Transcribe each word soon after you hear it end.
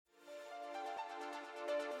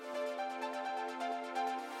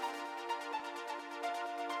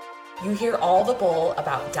You hear all the bull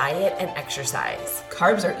about diet and exercise.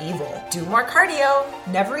 Carbs are evil. Do more cardio.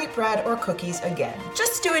 Never eat bread or cookies again.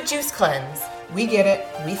 Just do a juice cleanse. We get it.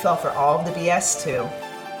 We fell for all of the BS too.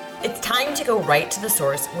 It's time to go right to the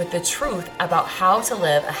source with the truth about how to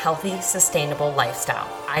live a healthy, sustainable lifestyle.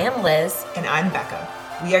 I am Liz. And I'm Becca.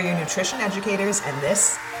 We are your nutrition educators, and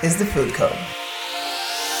this is The Food Code.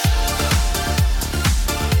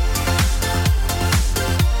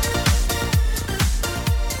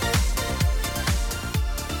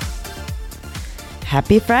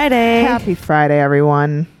 Happy Friday. Happy Friday,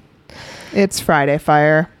 everyone. It's Friday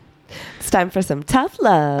Fire. It's time for some tough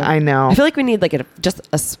love. I know. I feel like we need like just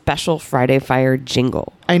a special Friday Fire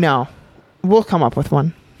jingle. I know. We'll come up with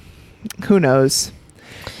one. Who knows?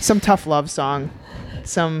 Some tough love song.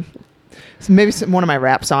 Maybe one of my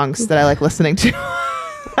rap songs that I like listening to.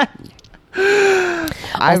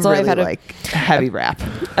 I really like heavy rap.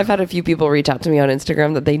 I've had a few people reach out to me on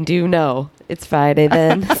Instagram that they do know it's Friday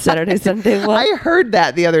then, Saturday, Sunday. What? I heard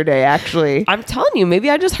that the other day, actually. I'm telling you, maybe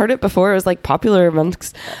I just heard it before it was like popular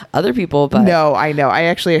amongst other people. But no, I know. I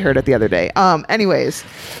actually heard it the other day. Anyways,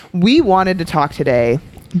 we wanted to talk today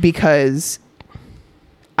because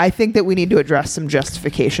I think that we need to address some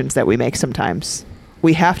justifications that we make sometimes.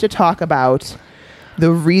 We have to talk about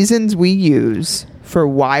the reasons we use for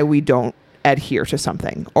why we don't adhere to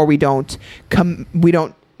something, or we don't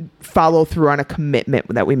follow through on a commitment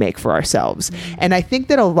that we make for ourselves. Mm-hmm. And I think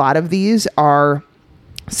that a lot of these are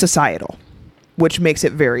societal, which makes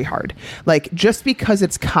it very hard. Like, just because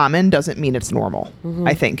it's common doesn't mean it's normal,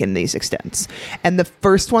 I think, in these extents. And the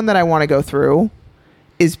first one that I want to go through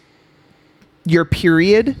is your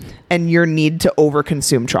period and your need to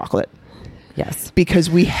overconsume chocolate. Yes. Because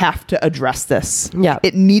we have to address this. Yeah.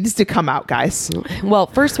 It needs to come out, guys. Well,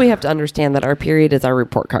 first we have to understand that our period is our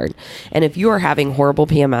report card. And if you are having horrible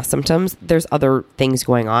PMS symptoms, there's other things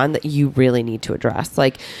going on that you really need to address.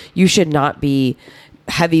 Like, you should not be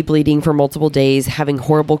heavy bleeding for multiple days, having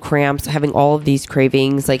horrible cramps, having all of these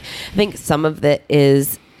cravings. Like, I think some of it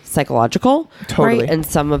is psychological, totally, right? And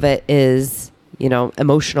some of it is,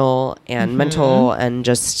 emotional and mental, and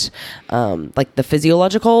just like the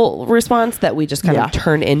physiological response that we just kind of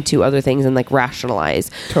turn into other things and like rationalize.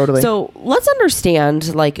 Totally. So let's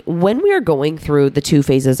understand, like, when we are going through the two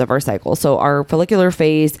phases of our cycle. So our follicular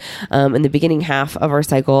phase in the beginning half of our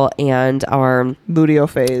cycle, and our luteal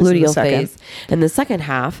phase in the second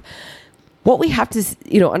half. What we have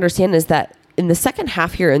to understand is that in the second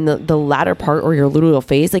half here, in the latter part, or your luteal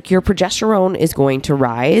phase, like, your progesterone is going to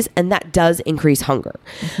rise, and that does increase hunger.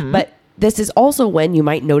 But this is also when you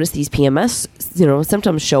might notice these PMS,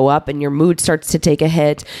 symptoms show up, and your mood starts to take a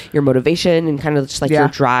hit, your motivation and kind of just like your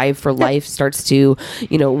drive for life starts to,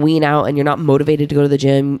 wean out, and you're not motivated to go to the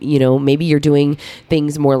gym. Maybe you're doing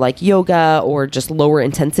things more like yoga or just lower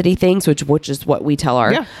intensity things, which is what we tell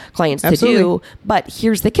our clients to do. But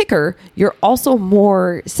here's the kicker. You're also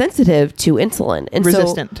more sensitive to insulin, and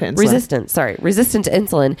resistant to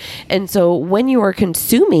insulin. And so when you are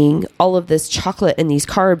consuming all of this chocolate and these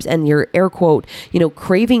carbs and your air quote,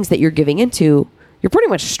 cravings that you're giving into, you're pretty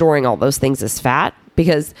much storing all those things as fat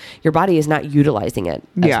because your body is not utilizing it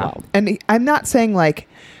as well. And I'm not saying like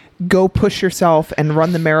go push yourself and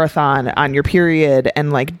run the marathon on your period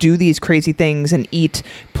and like do these crazy things and eat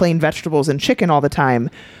plain vegetables and chicken all the time.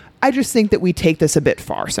 I just think that we take this a bit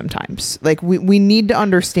far sometimes. Like, we need to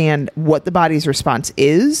understand what the body's response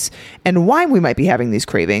is and why we might be having these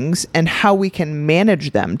cravings and how we can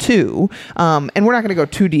manage them too. And we're not going to go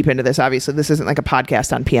too deep into this. Obviously, this isn't like a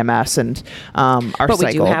podcast on PMS and our cycle. But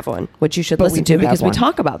we do have one, which you should listen to, because we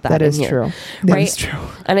talk about that. That is true. That is true.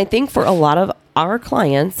 And I think for a lot of our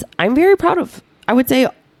clients, I'm very proud of, I would say,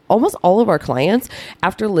 almost all of our clients,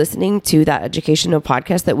 after listening to that educational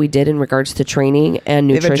podcast that we did in regards to training and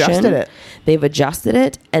nutrition, they've adjusted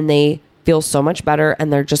it and they feel so much better,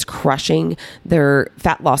 and they're just crushing their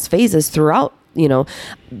fat loss phases throughout,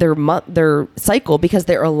 their cycle, because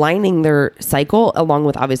they're aligning their cycle along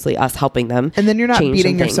with obviously us helping them. And then you're not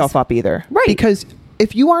beating yourself up either. Right. Because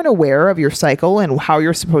if you aren't aware of your cycle and how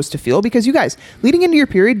you're supposed to feel, because you guys, leading into your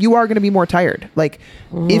period, you are going to be more tired. Like,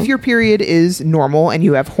 if your period is normal and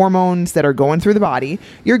you have hormones that are going through the body,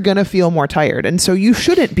 you're going to feel more tired. And so you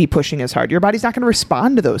shouldn't be pushing as hard. Your body's not going to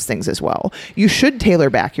respond to those things as well. You should tailor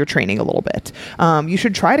back your training a little bit. You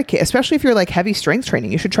should try to, especially if you're like heavy strength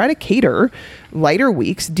training, you should try to cater lighter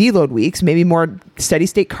weeks, deload weeks, maybe more steady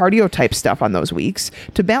state cardio type stuff on those weeks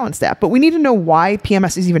to balance that. But we need to know why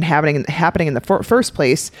PMS is even happening in the first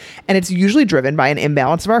place. And it's usually driven by an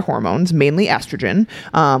imbalance of our hormones, mainly estrogen.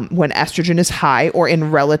 When estrogen is high, or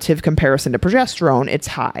in relative comparison to progesterone, it's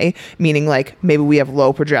high, meaning like maybe we have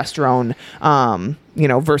low progesterone,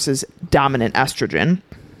 versus dominant estrogen.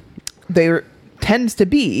 There tends to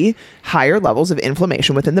be higher levels of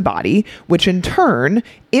inflammation within the body, which in turn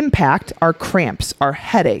impact our cramps, our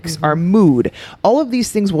headaches, our mood. All of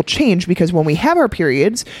these things will change because when we have our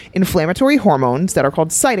periods, inflammatory hormones that are called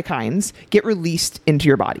cytokines get released into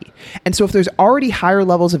your body. And so if there's already higher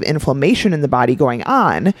levels of inflammation in the body going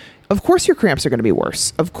on, of course your cramps are going to be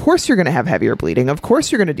worse. Of course you're going to have heavier bleeding. Of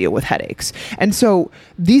course you're going to deal with headaches. And so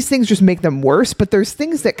these things just make them worse, but there's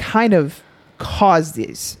things that kind of cause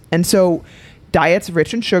these. And so diets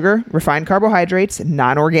rich in sugar, refined carbohydrates,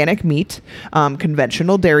 non-organic meat,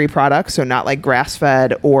 conventional dairy products, so not like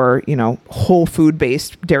grass-fed or, whole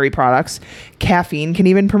food-based dairy products. Caffeine can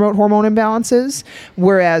even promote hormone imbalances,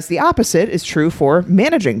 whereas the opposite is true for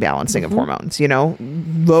managing balancing of hormones.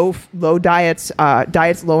 Low diets,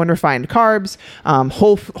 low in refined carbs,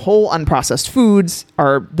 whole unprocessed foods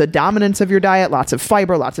are the dominance of your diet. Lots of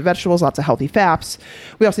fiber, lots of vegetables, lots of healthy fats.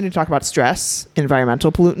 We also need to talk about stress,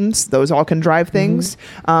 environmental pollutants. Those all can drive things.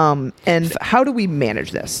 And how do we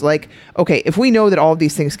manage this? Like, okay, if we know that all of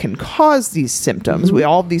these things can cause these symptoms,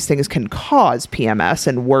 all of these things can cause PMS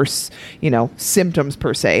and worse, symptoms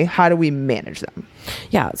per se, how do we manage them?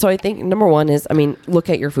 Yeah. So I think number one is, look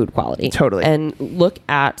at your food quality. Totally. And look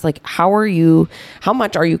at how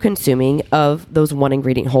much are you consuming of those one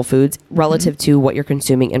ingredient whole foods relative to what you're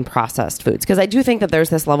consuming in processed foods? Because I do think that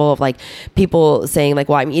there's this level of people saying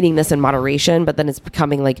well, I'm eating this in moderation, but then it's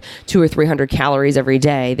becoming 200 or 300 calories every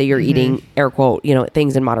day that you're eating, air quote,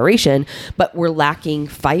 things in moderation, but we're lacking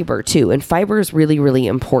fiber too. And fiber is really, really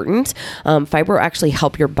important. Fiber actually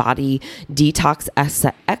help your body detox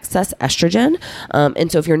excess estrogen.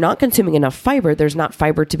 And so if you're not consuming enough fiber, there's not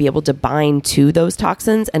fiber to be able to bind to those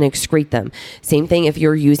toxins and excrete them. Same thing if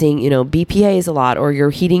you're using, BPAs a lot, or you're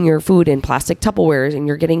heating your food in plastic Tupperwares and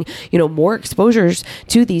you're getting, more exposures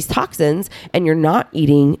to these toxins, and you're not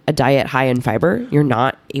eating a diet high in fiber, you're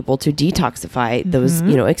not able to detoxify those,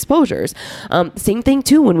 exposures. Same thing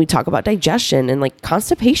too, when we talk about digestion and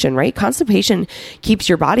constipation, right? Constipation keeps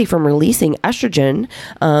your body from releasing estrogen,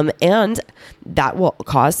 and that will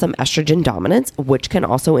cause some estrogen dominance, which can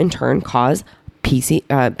also in turn cause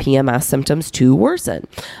PMS symptoms to worsen.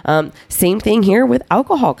 Same thing here with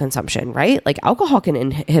alcohol consumption, right? Alcohol can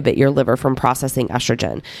inhibit your liver from processing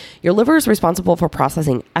estrogen. Your liver is responsible for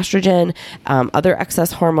processing estrogen, other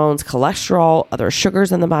excess hormones, cholesterol, other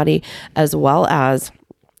sugars in the body, as well as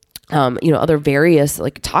other various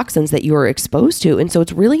toxins that you are exposed to. And so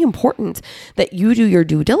it's really important that you do your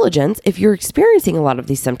due diligence if you're experiencing a lot of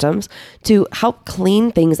these symptoms to help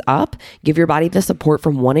clean things up, give your body the support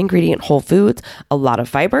from one ingredient whole foods, a lot of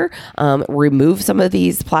fiber, remove some of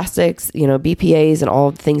these plastics, BPAs and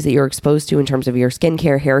all the things that you're exposed to in terms of your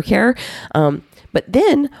skincare, hair care. But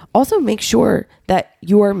then also make sure that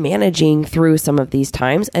you are managing through some of these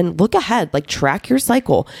times and look ahead, track your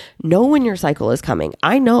cycle, know when your cycle is coming.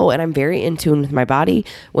 I know, and I'm very in tune with my body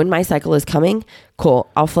when my cycle is coming. Cool.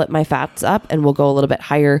 I'll flip my fats up and we'll go a little bit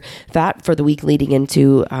higher fat for the week leading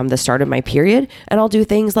into the start of my period. And I'll do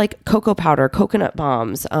things like cocoa powder, coconut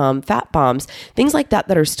bombs, fat bombs, things like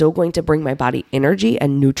that are still going to bring my body energy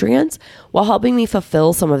and nutrients while helping me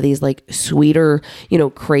fulfill some of these sweeter,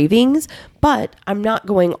 cravings. But I'm not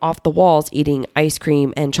going off the walls eating ice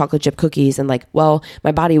cream and chocolate chip cookies and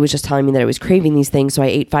my body was just telling me that I was craving these things. So I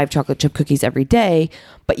ate 5 chocolate chip cookies every day,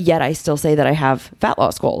 but yet I still say that I have fat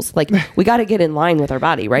loss goals. We got to get in line with our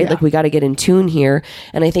body, right? Yeah. We got to get in tune here.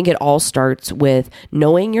 And I think it all starts with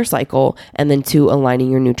knowing your cycle and then 2, aligning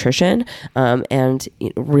your nutrition, and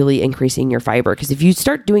really increasing your fiber. Because if you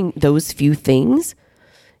start doing those few things,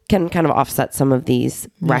 can kind of offset some of these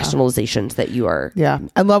rationalizations that you are. Yeah.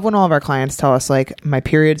 I love when all of our clients tell us my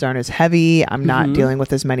periods aren't as heavy. I'm not dealing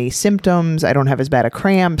with as many symptoms. I don't have as bad of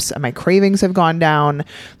cramps. My cravings have gone down.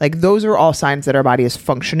 Those are all signs that our body is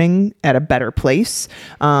functioning at a better place.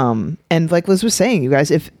 And like Liz was saying, you guys,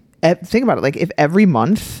 think about it, if every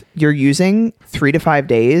month you're using 3 to 5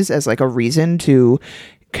 days as a reason to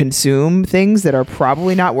consume things that are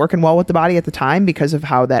probably not working well with the body at the time because of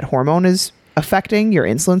how that hormone is affecting your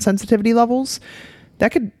insulin sensitivity levels,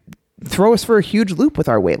 that could throw us for a huge loop with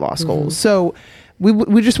our weight loss goals. So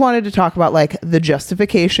we just wanted to talk about the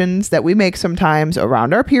justifications that we make sometimes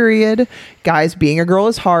around our period. Guys, being a girl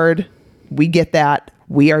is hard. We get that.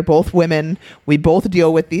 We are both women. We both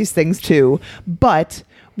deal with these things too, but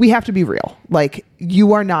we have to be real.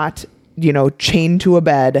 You are not chained to a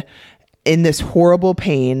bed in this horrible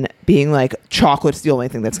pain, being like, chocolate's the only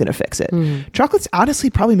thing that's going to fix it. Chocolate's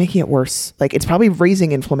honestly probably making it worse. Like, it's probably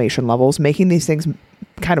raising inflammation levels, making these things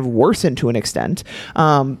kind of worsen to an extent.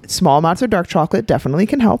 Small amounts of dark chocolate definitely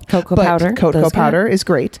can help. Cocoa powder is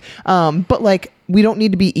great. But like, we don't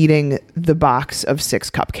need to be eating the box of 6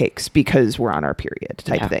 cupcakes because we're on our period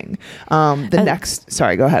type thing.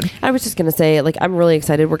 Sorry, go ahead. I was just going to say, like, I'm really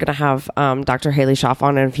excited. We're going to have Dr. Haley Schaff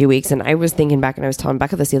on in a few weeks. And I was thinking back, and I was telling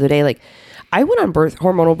Becca this the other day, like, I went on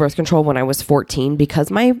hormonal birth control when I was 14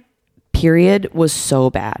 because my period was so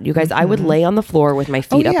bad. You guys, I would lay on the floor with my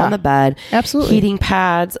feet up on the bed. Absolutely. Heating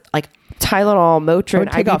pads, like Tylenol,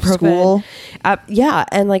 Motrin, take off ibuprofen. school.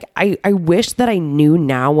 And like, I wish that I knew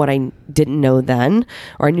now what I didn't know then,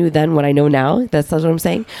 or I knew then what I know now. That's what I'm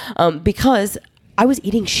saying. Because I was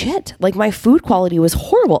eating shit. Like, my food quality was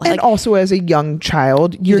horrible. And like, also, as a young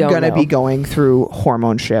child, you're going to be going through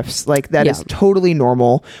hormone shifts. Like, that is totally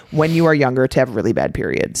normal when you are younger to have really bad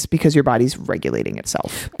periods because your body's regulating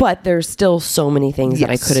itself. But there's still so many things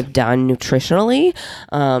that I could have done nutritionally.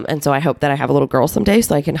 And so I hope that I have a little girl someday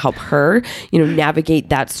so I can help her, navigate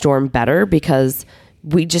that storm better, because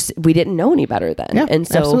we didn't know any better then. Yeah, and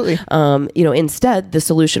so, instead the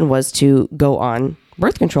solution was to go on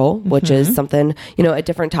birth control, which is something, a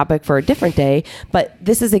different topic for a different day. But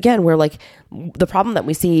this is, again, where like the problem that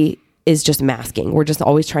we see is just masking. We're just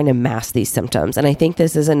always trying to mask these symptoms. And I think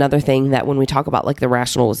this is another thing that when we talk about like the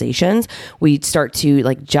rationalizations, we start to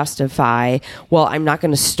like justify, well, I'm not going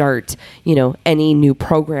to start, any new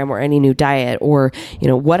program or any new diet or,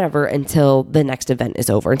 whatever until the next event is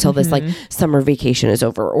over, until this like summer vacation is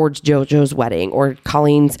over, or JoJo's wedding, or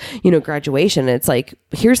Colleen's, graduation. And it's like,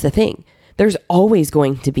 here's the thing. There's always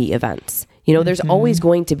going to be events. There's always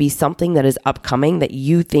going to be something that is upcoming that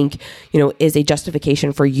you think, is a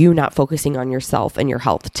justification for you not focusing on yourself and your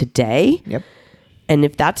health today. Yep. And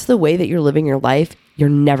if that's the way that you're living your life, you're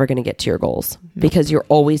never going to get to your goals because you're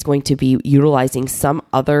always going to be utilizing some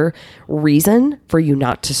other reason for you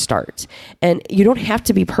not to start. And you don't have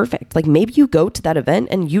to be perfect. Like, maybe you go to that event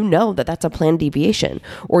and that that's a planned deviation,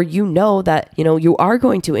 or that, you are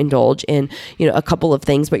going to indulge in, a couple of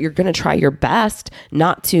things, but you're going to try your best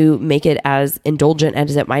not to make it as indulgent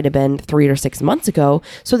as it might have been 3 or 6 months ago,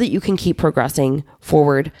 so that you can keep progressing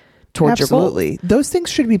forward towards your goals. Absolutely. Those things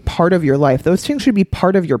should be part of your life. Those things should be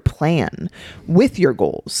part of your plan with your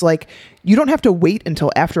goals. Like, you don't have to wait until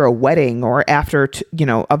after a wedding or after,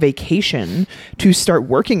 a vacation to start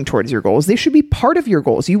working towards your goals. They should be part of your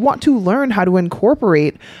goals. You want to learn how to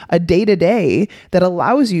incorporate a day-to-day that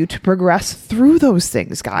allows you to progress through those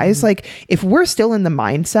things, guys. Like, if we're still in the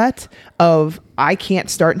mindset of, I can't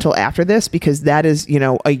start until after this because that is,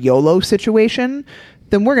 a YOLO situation,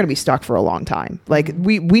 then we're going to be stuck for a long time. Like,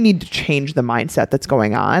 we need to change the mindset that's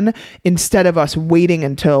going on. Instead of us waiting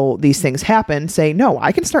until these things happen, say, no,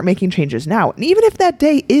 I can start making changes now. And even if that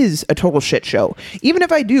day is a total shit show, even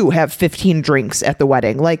if I do have 15 drinks at the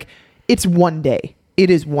wedding, like, it's one day. It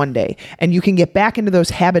is one day. And you can get back into those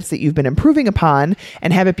habits that you've been improving upon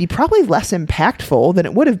and have it be probably less impactful than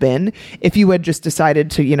it would have been if you had just decided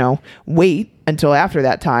to, wait until after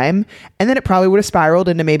that time. And then it probably would have spiraled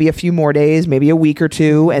into maybe a few more days, maybe a week or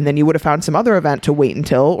two. And then you would have found some other event to wait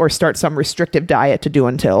until, or start some restrictive diet to do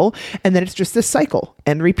until. And then it's just this cycle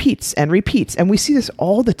and repeats and repeats. And we see this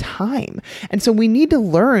all the time. And so we need to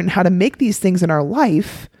learn how to make these things in our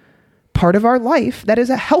life part of our life that is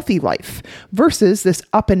a healthy life, versus this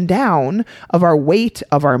up and down of our weight,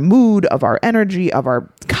 of our mood, of our energy, of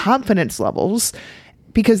our confidence levels,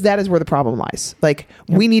 because that is where the problem lies. Like,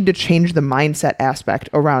 we need to change the mindset aspect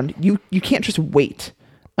around you. You can't just wait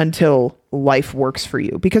until life works for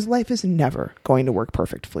you, because life is never going to work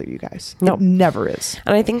perfect for you guys. No, it never is.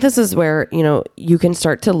 And I think this is where, you can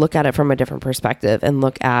start to look at it from a different perspective and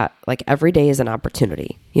look at, like, every day is an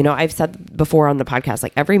opportunity. I've said before on the podcast,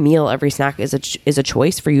 like, every meal, every snack is a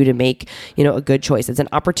choice for you to make, a good choice. It's an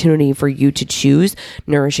opportunity for you to choose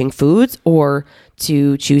nourishing foods, or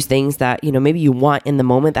to choose things that, maybe you want in the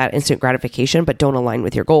moment, that instant gratification, but don't align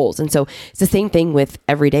with your goals. And so it's the same thing with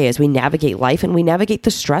every day as we navigate life and we navigate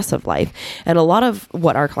the stress of life. And a lot of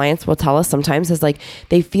what our clients will tell us sometimes is, like,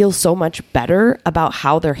 they feel so much better about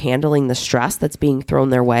how they're handling the stress that's being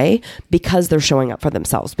thrown their way because they're showing up for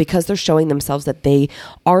themselves, because they're showing themselves that they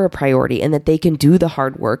are a priority and that they can do the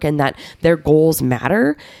hard work and that their goals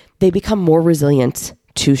matter. They become more resilient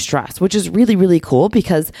to stress, which is really, really cool,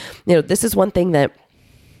 because, this is one thing that,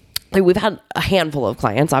 like, we've had a handful of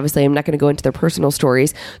clients, obviously I'm not going to go into their personal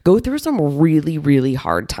stories, go through some really, really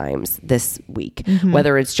hard times this week,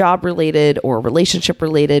 whether it's job related or relationship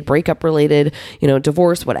related, breakup related,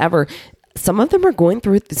 divorce, whatever. Some of them are going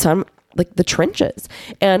through some like the trenches.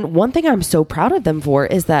 And one thing I'm so proud of them for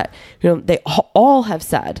is that, they all have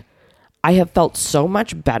said, I have felt so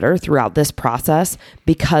much better throughout this process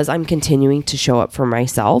because I'm continuing to show up for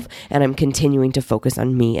myself and I'm continuing to focus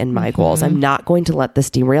on me and my goals. I'm not going to let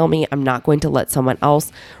this derail me. I'm not going to let someone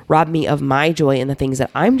else rob me of my joy and the things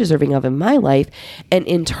that I'm deserving of in my life. And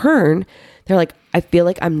in turn, they're like, I feel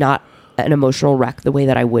like I'm not an emotional wreck the way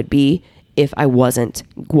that I would be if I wasn't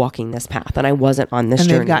walking this path and I wasn't on this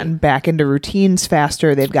journey. And they've gotten back into routines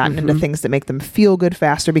faster. They've gotten into things that make them feel good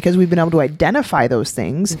faster because we've been able to identify those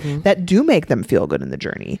things that do make them feel good in the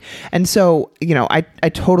journey. And so, I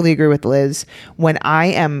totally agree with Liz. When I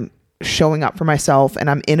am showing up for myself and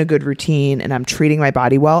I'm in a good routine and I'm treating my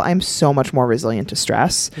body well, I'm so much more resilient to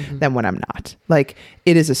stress than when I'm not. Like,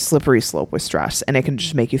 it is a slippery slope with stress and it can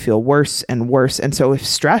just make you feel worse and worse. And so if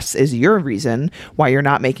stress is your reason why you're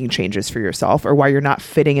not making changes for yourself or why you're not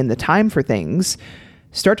fitting in the time for things,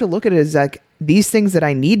 start to look at it as like, these things that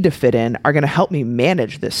I need to fit in are going to help me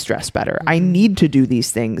manage this stress better. I need to do these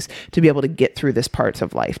things to be able to get through this parts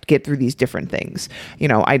of life, get through these different things.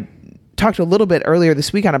 I talked a little bit earlier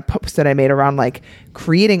this week on a post that I made around like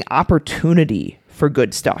creating opportunity for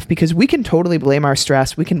good stuff, because we can totally blame our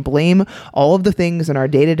stress. We can blame all of the things in our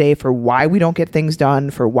day-to-day for why we don't get things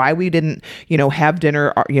done, for why we didn't, have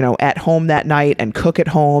dinner, at home that night and cook at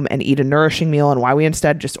home and eat a nourishing meal, and why we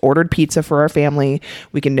instead just ordered pizza for our family.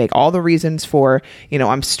 We can make all the reasons for,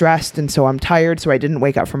 I'm stressed and so I'm tired, so I didn't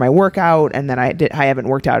wake up for my workout, and then I haven't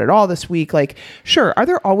worked out at all this week. Like, sure, are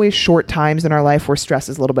there always short times in our life where stress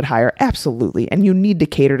is a little bit higher? Absolutely. And you need to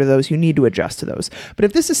cater to those. You need to adjust to those. But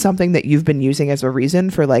if this is something that you've been using as a reason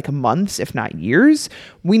for like months, if not years,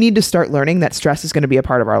 we need to start learning that stress is going to be a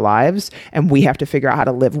part of our lives and we have to figure out how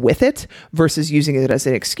to live with it versus using it as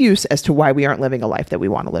an excuse as to why we aren't living a life that we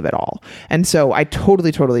want to live at all. And so I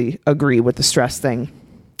totally agree with the stress thing.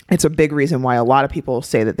 It's a big reason why a lot of people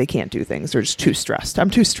say that they can't do things. They're just too stressed. I'm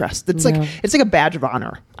too stressed. It's like a badge of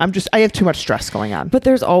honor. I have too much stress going on. But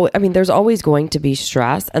there's always going to be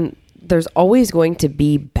stress, and there's always going to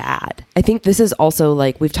be bad. I think this is also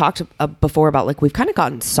like we've talked before about, like, we've kind of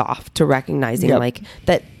gotten soft to recognizing like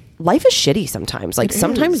that life is shitty sometimes. Like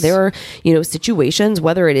sometimes there are, situations,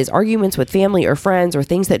 whether it is arguments with family or friends or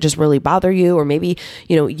things that just really bother you, or maybe,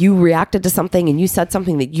 you reacted to something and you said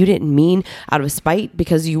something that you didn't mean out of spite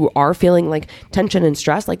because you are feeling like tension and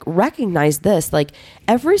stress. Like, recognize this, like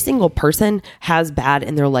every single person has bad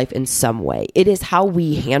in their life in some way. It is how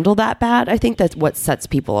we handle that bad. I think that's what sets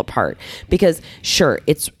people apart, because sure,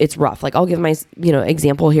 it's rough. Like, I'll give my,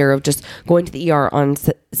 example here of just going to the ER on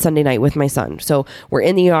Sunday night with my son. So we're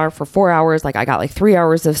in the ER for 4 hours. Like, I got like 3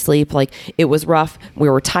 hours of sleep. Like, it was rough. We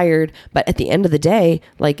were tired, but at the end of the day,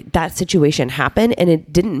 like, that situation happened, and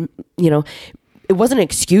it didn't, it wasn't an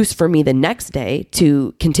excuse for me the next day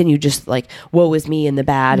to continue just like, woe is me and the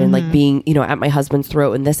bad and like being, at my husband's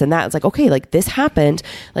throat and this and that. It's like, okay, like this happened.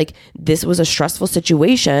 Like, this was a stressful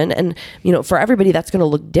situation. And, for everybody that's going to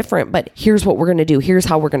look different, but here's what we're going to do. Here's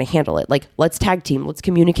how we're going to handle it. Like, let's tag team. Let's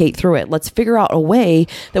communicate through it. Let's figure out a way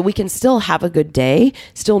that we can still have a good day,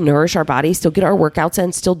 still nourish our body, still get our workouts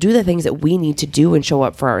in, still do the things that we need to do and show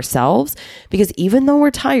up for ourselves. Because even though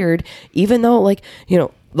we're tired, even though like,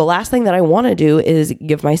 the last thing that I want to do is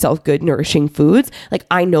give myself good, nourishing foods. Like,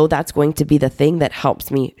 I know that's going to be the thing that helps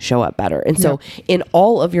me show up better. And so in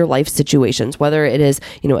all of your life situations, whether it is,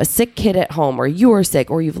 a sick kid at home, or you are sick,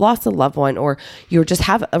 or you've lost a loved one, or you just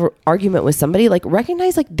have an argument with somebody, like,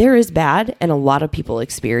 recognize like there is bad, and a lot of people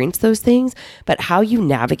experience those things, but how you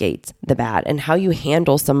navigate the bad and how you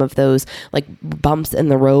handle some of those like bumps in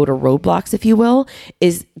the road or roadblocks, if you will,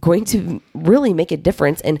 is going to really make a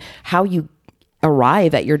difference in how you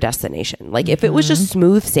arrive at your destination. Like, if it was just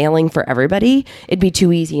smooth sailing for everybody, it'd be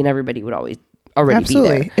too easy and everybody would always already be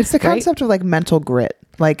there. It's the concept of like mental grit.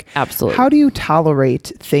 Like, absolutely. How do you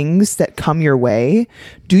tolerate things that come your way?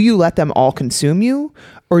 Do you let them all consume you,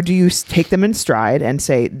 or do you take them in stride and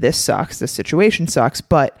say, this sucks, this situation sucks,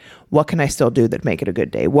 but what can I still do that make it a good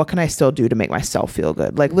day? What can I still do to make myself feel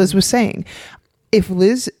good? Like Liz was saying, if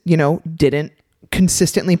Liz, didn't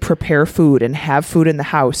consistently prepare food and have food in the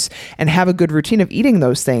house and have a good routine of eating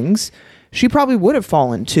those things, she probably would have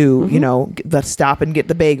fallen to, let's stop and get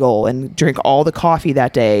the bagel and drink all the coffee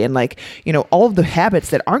that day. And like, all of the habits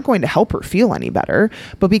that aren't going to help her feel any better,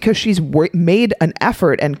 but because she's made an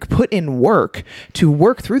effort and put in work to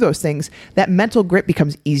work through those things, that mental grit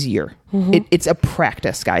becomes easier. It's a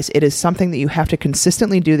practice, guys. It is something that you have to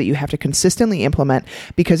consistently do, that you have to consistently implement,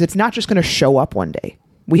 because it's not just going to show up one day.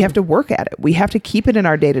 We have to work at it. We have to keep it in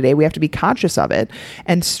our day-to-day. We have to be conscious of it.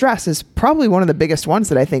 And stress is probably one of the biggest ones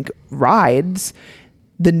that I think rides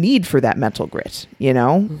the need for that mental grit.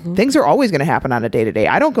 Things are always going to happen on a day to day.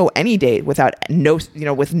 I don't go any day without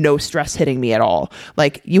with no stress hitting me at all.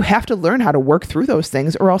 Like, you have to learn how to work through those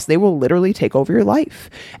things, or else they will literally take over your life,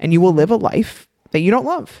 and you will live a life that you don't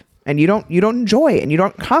love, and you don't enjoy, and you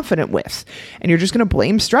aren't confident with, and you're just going to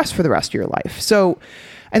blame stress for the rest of your life. So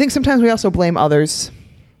I think sometimes we also blame others.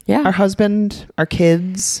 Yeah. Our husband, our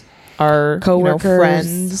kids, our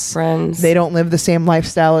coworkers, friends. They don't live the same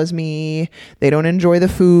lifestyle as me. They don't enjoy the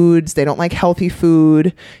foods. They don't like healthy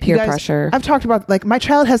food. Peer pressure. I've talked about, like, my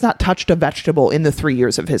child has not touched a vegetable in the 3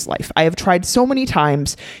 years of his life. I have tried so many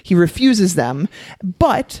times. He refuses them.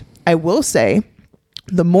 But I will say,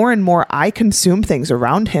 the more and more I consume things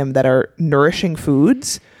around him that are nourishing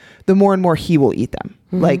foods, the more and more he will eat them.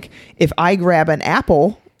 Mm-hmm. Like, if I grab an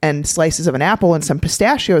apple and slices of an apple and some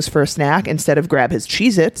pistachios for a snack, instead of grab his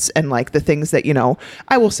Cheez-Its and like the things that,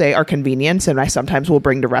 I will say are convenience, and I sometimes will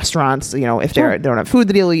bring to restaurants, if they don't have food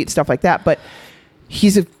that he'll eat, stuff like that. But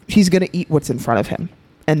he's going to eat what's in front of him.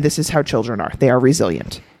 And this is how children are. They are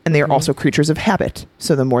resilient. And they are also creatures of habit.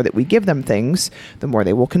 So the more that we give them things, the more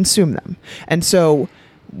they will consume them. And so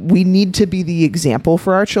we need to be the example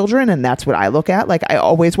for our children. And that's what I look at. Like, I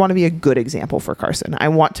always want to be a good example for Carson. I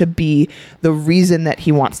want to be the reason that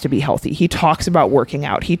he wants to be healthy. He talks about working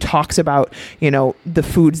out. He talks about, the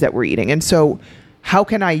foods that we're eating. And so how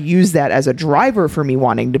can I use that as a driver for me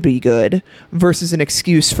wanting to be good versus an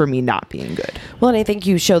excuse for me not being good? Well, and I think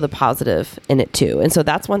you show the positive in it too. And so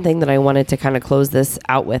that's one thing that I wanted to kind of close this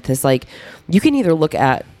out with, is like, you can either look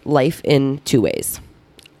at life in two ways.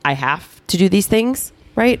 I have to do these things,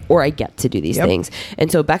 right? Or I get to do these things.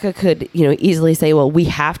 And so Becca could, easily say, well, we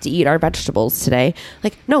have to eat our vegetables today.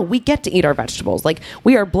 Like, no, we get to eat our vegetables. Like,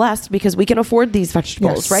 we are blessed because we can afford these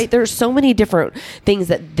vegetables, right? There's so many different things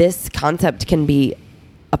that this concept can be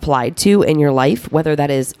applied to in your life, whether that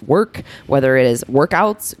is work, whether it is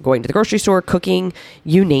workouts, going to the grocery store, cooking,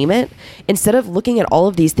 you name it. Instead of looking at all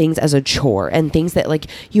of these things as a chore and things that like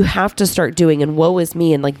you have to start doing and woe is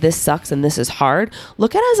me and like this sucks and this is hard,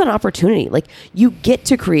 look at it as an opportunity. Like, you get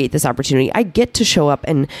to create this opportunity. I get to show up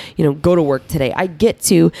and, go to work today. I get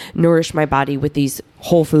to nourish my body with these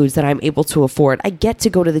whole foods that I'm able to afford. I get to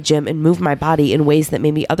go to the gym and move my body in ways that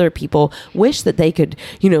maybe other people wish that they could,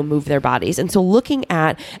 move their bodies. And so looking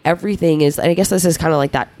at everything is, I guess this is kind of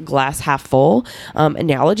like that glass half full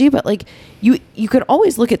analogy, but like you can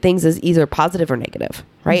always look at things as either positive or negative,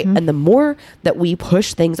 right? Mm-hmm. And the more that we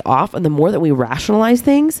push things off and the more that we rationalize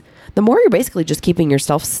things, the more you're basically just keeping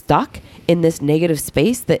yourself stuck in this negative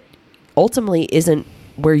space that ultimately isn't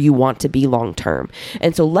where you want to be long term.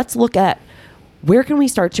 And so let's look at, where can we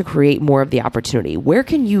start to create more of the opportunity? Where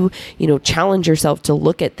can you, challenge yourself to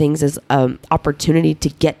look at things as an opportunity to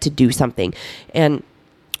get to do something and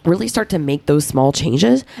really start to make those small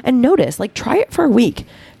changes and notice, like, try it for a week.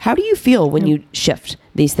 How do you feel when you shift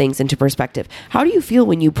these things into perspective? How do you feel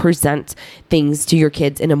when you present things to your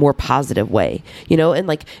kids in a more positive way? And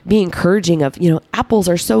like be encouraging of, apples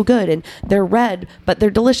are so good and they're red, but they're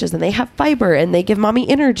delicious and they have fiber and they give mommy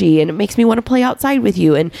energy and it makes me want to play outside with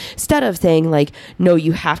you. And instead of saying like, no,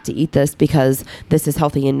 you have to eat this because this is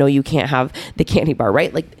healthy, and no, you can't have the candy bar,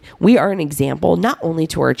 right? Like, we are an example, not only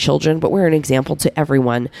to our children, but we're an example to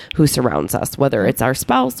everyone who surrounds us, whether it's our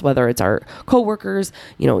spouse, whether it's our coworkers,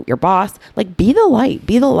 your boss. Like, be the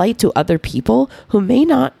light to other people who may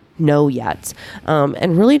not know yet,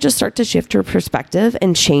 and really just start to shift your perspective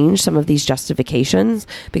and change some of these justifications,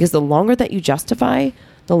 because the longer that you justify,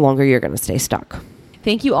 the longer you're going to stay stuck.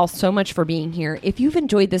 Thank you all so much for being here. If you've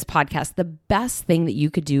enjoyed this podcast, the best thing that you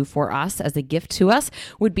could do for us as a gift to us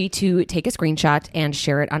would be to take a screenshot and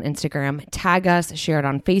share it on Instagram, tag us, share it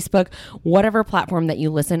on Facebook, whatever platform that you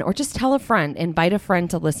listen, or just tell a friend, invite a friend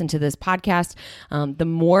to listen to this podcast. The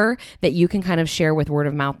more that you can kind of share with word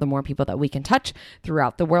of mouth, the more people that we can touch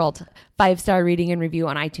throughout the world. 5-star reading and review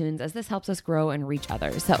on iTunes, as this helps us grow and reach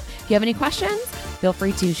others. So if you have any questions, feel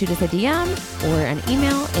free to shoot us a DM or an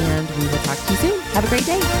email, and we will talk to you soon. Have a great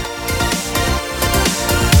day.